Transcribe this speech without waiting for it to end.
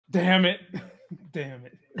Damn it. Damn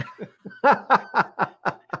it.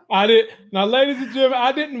 I did. Now, ladies and gentlemen,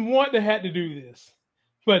 I didn't want to have to do this.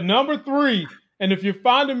 But number 3, and if you're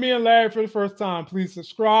finding me and Larry for the first time, please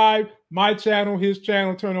subscribe, my channel, his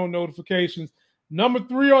channel, turn on notifications. Number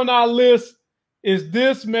 3 on our list is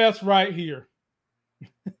this mess right here.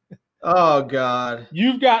 Oh, God.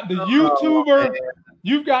 You've got the YouTuber,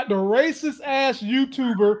 you've got the racist-ass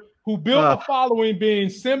YouTuber who built a following being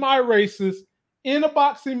semi-racist in a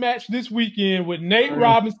boxing match this weekend with Nate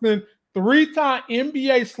Robinson, 3-time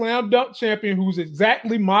NBA slam dunk champion, who's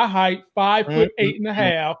exactly my height,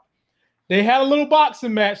 5'8.5". They had a little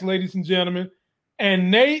boxing match, ladies and gentlemen, and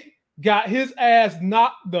Nate got his ass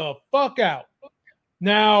knocked the fuck out.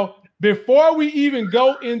 Now, before we even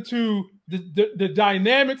go into the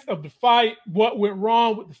dynamics of the fight, what went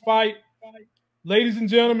wrong with the fight, ladies and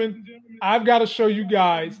gentlemen, I've got to show you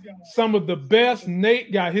guys some of the best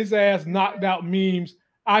Nate got his ass knocked out memes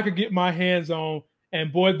I could get my hands on,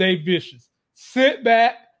 and boy, they vicious. Sit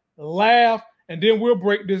back, laugh, and then we'll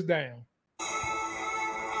break this down.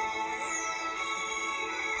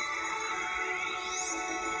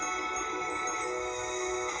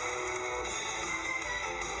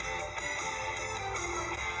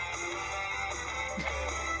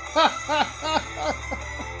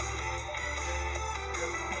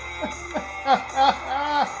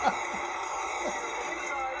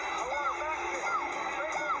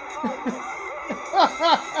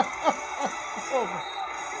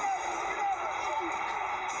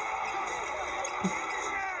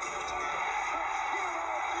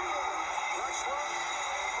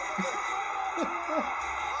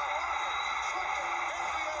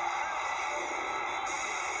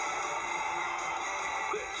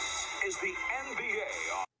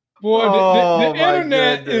 Boy, the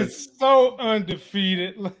internet is so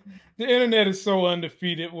undefeated. The internet is so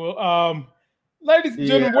undefeated. Well, ladies and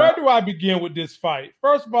gentlemen, where do I begin with this fight?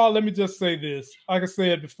 First of all, let me just say this. Like I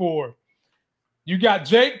said before, you got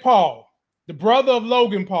Jake Paul, the brother of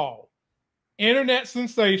Logan Paul, internet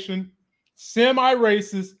sensation,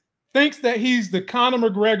 semi-racist, thinks that he's the Conor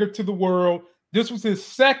McGregor to the world. This was his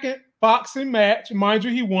second boxing match. Mind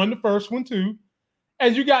you, he won the first one too.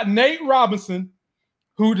 And you got Nate Robinson,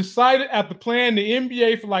 who decided after playing the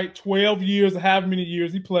NBA for like 12 years or however many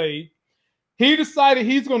years he played, he decided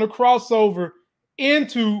he's going to cross over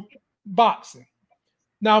into boxing.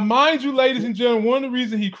 Now, mind you, ladies and gentlemen, one of the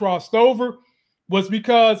reasons he crossed over was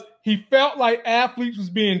because he felt like athletes was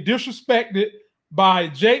being disrespected by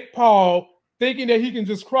Jake Paul, thinking that he can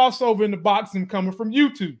just cross over into boxing coming from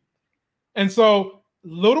YouTube. And so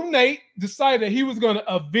little Nate decided that he was going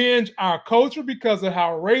to avenge our culture because of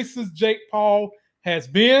how racist Jake Paul has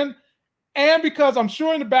been, and because I'm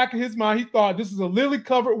sure in the back of his mind, he thought, this is a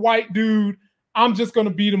lily-covered white dude, I'm just going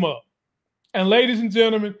to beat him up. And ladies and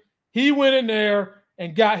gentlemen, he went in there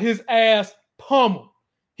and got his ass pummeled.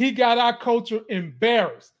 He got our culture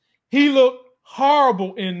embarrassed. He looked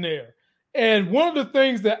horrible in there. And one of the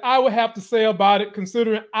things that I would have to say about it,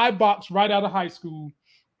 considering I boxed right out of high school,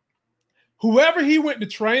 whoever he went to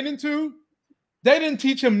training to, they didn't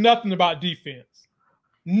teach him nothing about defense.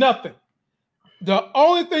 Nothing. The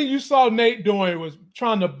only thing you saw Nate doing was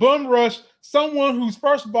trying to bum rush someone who's,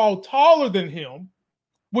 first of all, taller than him,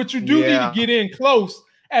 which you do need to get in close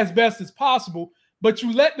as best as possible, but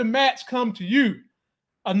you let the match come to you.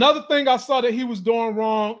 Another thing I saw that he was doing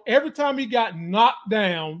wrong, every time he got knocked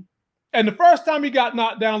down, and the first time he got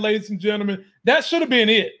knocked down, ladies and gentlemen, that should have been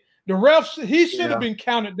it. The ref, he should have been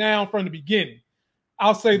counted down from the beginning.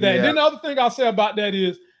 I'll say that. And then the other thing I'll say about that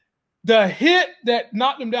is, the hit that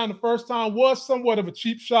knocked him down the first time was somewhat of a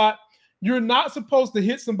cheap shot. You're not supposed to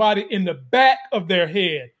hit somebody in the back of their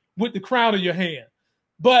head with the crown of your hand.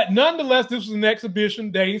 But nonetheless, this was an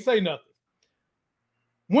exhibition. They ain't say nothing.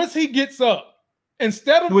 Once he gets up,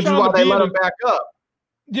 instead of trying to let him back up.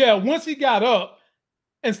 Yeah, once he got up,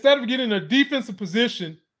 instead of getting a defensive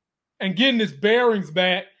position and getting his bearings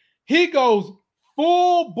back, he goes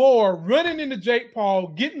full bore, running into Jake Paul,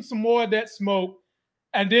 getting some more of that smoke,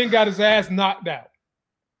 and then got his ass knocked out.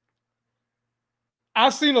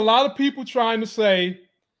 I've seen a lot of people trying to say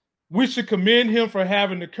we should commend him for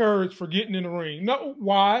having the courage for getting in the ring. No,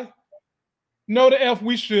 why? No, the F,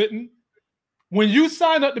 we shouldn't. When you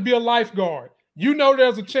sign up to be a lifeguard, you know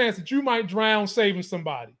there's a chance that you might drown saving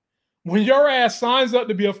somebody. When your ass signs up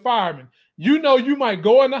to be a fireman, you know you might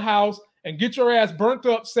go in the house and get your ass burnt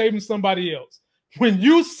up saving somebody else. When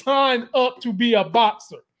you sign up to be a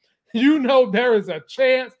boxer, you know there is a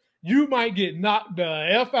chance you might get knocked the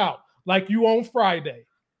F out like you on Friday.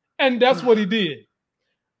 And that's what he did.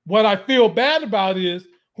 What I feel bad about is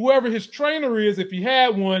whoever his trainer is, if he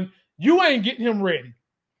had one, you ain't getting him ready.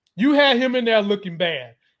 You had him in there looking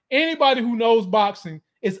bad. Anybody who knows boxing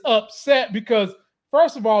is upset because,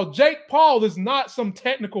 first of all, Jake Paul is not some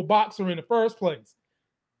technical boxer in the first place.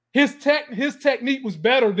 His technique was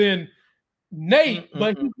better than Nate,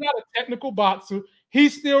 but he's not a technical boxer.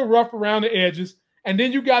 He's still rough around the edges. And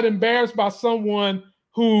then you got embarrassed by someone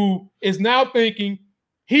who is now thinking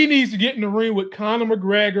he needs to get in the ring with Conor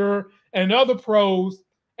McGregor and other pros.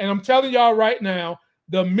 And I'm telling y'all right now,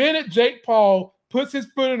 the minute Jake Paul puts his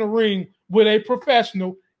foot in the ring with a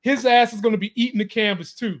professional, his ass is going to be eating the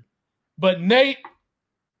canvas too. But Nate,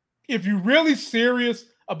 if you're really serious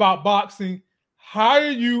about boxing, hire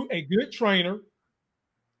you a good trainer,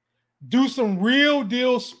 do some real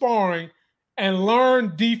deal sparring, and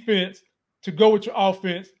learn defense to go with your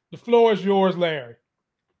offense. The floor is yours, Larry.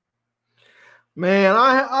 Man,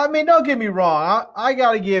 I mean, don't get me wrong. I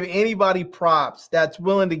got to give anybody props that's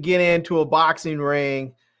willing to get into a boxing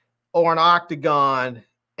ring or an octagon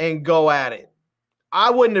and go at it. I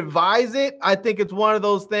wouldn't advise it. I think it's one of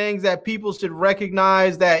those things that people should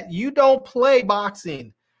recognize that you don't play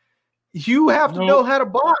boxing. You have to know how to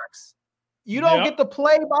box. You don't get to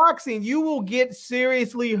play boxing. You will get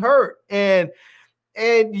seriously hurt. And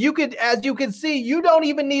you could, as you can see, you don't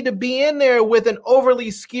even need to be in there with an overly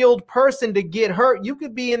skilled person to get hurt. You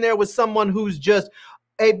could be in there with someone who's just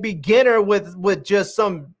a beginner with just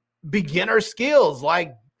some beginner skills,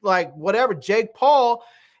 like whatever, Jake Paul,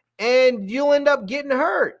 and you'll end up getting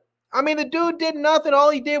hurt. I mean, the dude did nothing.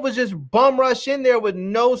 All he did was just bum rush in there with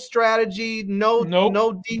no strategy, no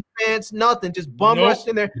defense, nothing. Just bum rush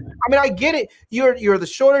in there. I mean, I get it. You're the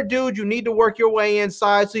shorter dude. You need to work your way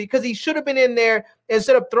inside. So because he should have been in there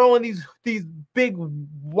instead of throwing these big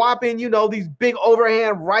whopping, these big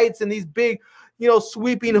overhand rights and these big,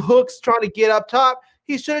 sweeping hooks trying to get up top.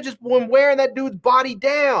 He should have just been wearing that dude's body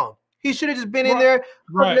down. He should have just been in there,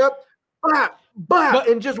 putting up,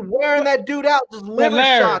 and just wearing that dude out, just liver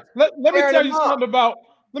shots. Let me tell you something about.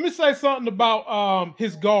 Let me say something about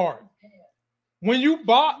his guard. When you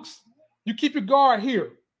box, you keep your guard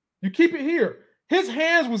here. You keep it here. His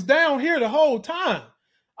hands was down here the whole time.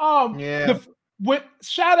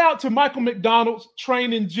 Shout out to Michael McDonald's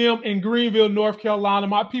training gym in Greenville, North Carolina.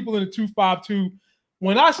 My people in the 252.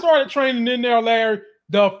 When I started training in there, Larry,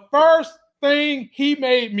 the first thing he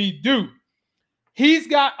made me do, he's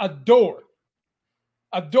got a door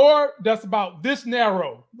that's about this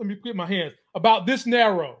narrow. Let me get my hands about this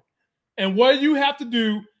narrow. And what you have to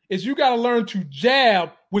do is you got to learn to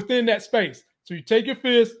jab within that space. So you take your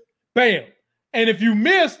fist, bam. And if you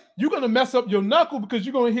miss, you're going to mess up your knuckle because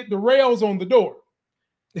you're going to hit the rails on the door.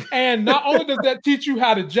 And not only does that teach you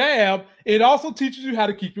how to jab, it also teaches you how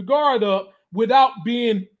to keep your guard up without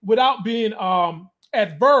being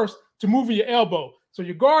adverse to moving your elbow. So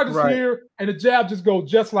your guard is here and the jab just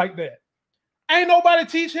goes just like that. Ain't nobody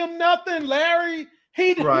teach him nothing, Larry.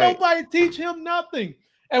 Nobody teach him nothing.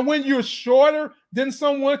 And when you're shorter than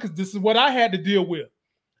someone, because this is what I had to deal with,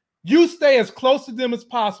 you stay as close to them as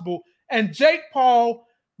possible. And Jake Paul,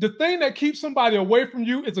 the thing that keeps somebody away from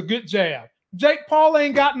you is a good jab. Jake Paul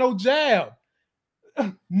ain't got no jab.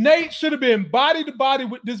 Nate should have been body to body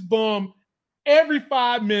with this bum every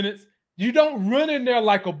 5 minutes. You don't run in there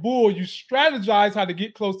like a bull. You strategize how to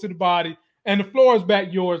get close to the body. And the floor is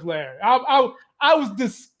back yours, Larry. I was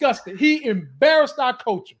disgusted. He embarrassed our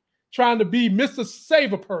coach trying to be Mr.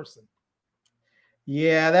 Save a Person.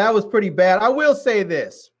 Yeah, that was pretty bad. I will say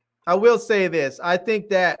this. I think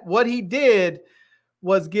that what he did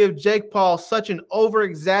was give Jake Paul such an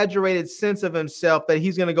over-exaggerated sense of himself that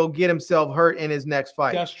he's going to go get himself hurt in his next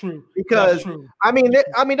fight. That's true. Because I mean,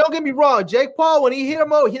 don't get me wrong. Jake Paul, when he hit him,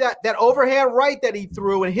 that overhand right that he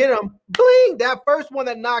threw and hit him, bling, that first one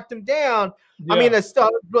that knocked him down. Yeah. I mean,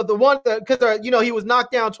 the one because he was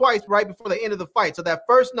knocked down twice right before the end of the fight. So that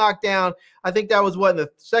first knockdown, I think that was what, in the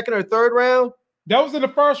second or third round. That was in the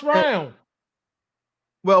first round.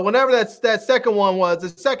 Well, whenever that second one was, the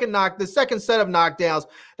second set of knockdowns,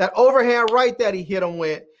 that overhand right that he hit him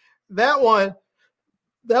with, that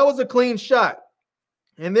was a clean shot.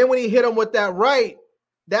 And then when he hit him with that right,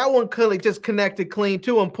 that one just connected clean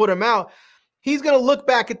to him, put him out. He's going to look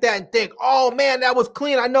back at that and think, oh, man, that was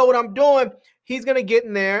clean. I know what I'm doing. He's going to get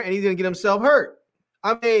in there and he's going to get himself hurt.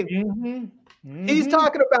 I mean, he's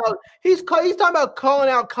talking about calling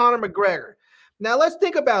out Conor McGregor. Now let's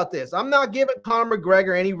think about this. I'm not giving Conor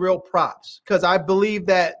McGregor any real props because I believe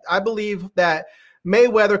that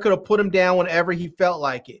Mayweather could have put him down whenever he felt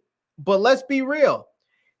like it. But let's be real.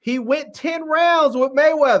 He went 10 rounds with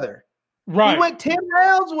Mayweather. Right. He went 10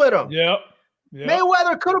 rounds with him. Yep.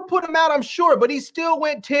 Mayweather could have put him out, I'm sure, but he still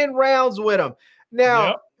went 10 rounds with him.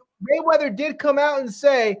 Now, Mayweather did come out and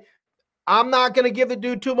say, I'm not going to give the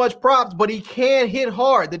dude too much props, but he can hit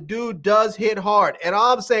hard. The dude does hit hard. And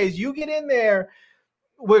all I'm saying is you get in there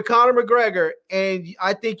with Conor McGregor, and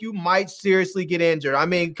I think you might seriously get injured. I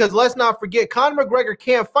mean, because let's not forget, Conor McGregor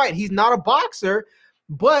can't fight. He's not a boxer,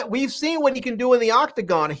 but we've seen what he can do in the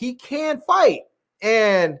octagon. He can fight.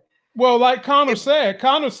 And well, like Conor said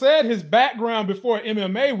his background before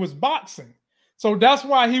MMA was boxing. So that's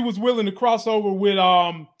why he was willing to cross over with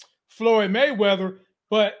Floyd Mayweather.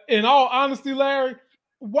 But in all honesty, Larry,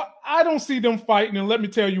 I don't see them fighting, and let me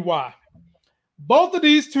tell you why. Both of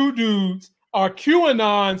these two dudes are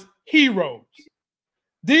QAnon's heroes.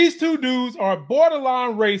 These two dudes are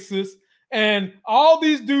borderline racist, and all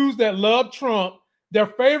these dudes that love Trump, their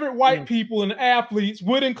favorite white people and athletes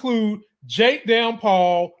would include Jake Dan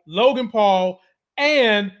Paul, Logan Paul,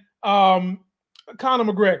 and Conor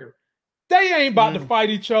McGregor. They ain't about to fight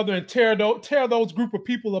each other and tear those group of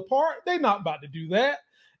people apart. They're not about to do that.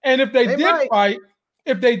 And if they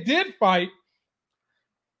did fight,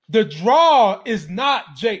 the draw is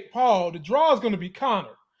not Jake Paul. The draw is going to be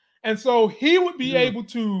Conor. And so he would be able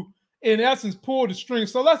to, in essence, pull the string.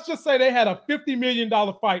 So let's just say they had a $50 million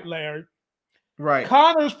fight, Larry. Right.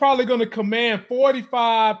 Conor's probably going to command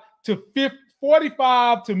 45 to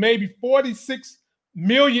maybe 46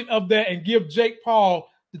 million of that and give Jake Paul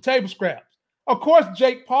the table scraps. Of course,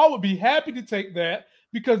 Jake Paul would be happy to take that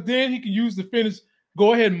because then he can use the finish,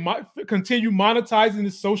 go ahead and continue monetizing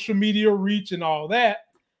his social media reach and all that.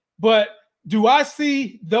 But do I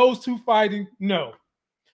see those two fighting? No.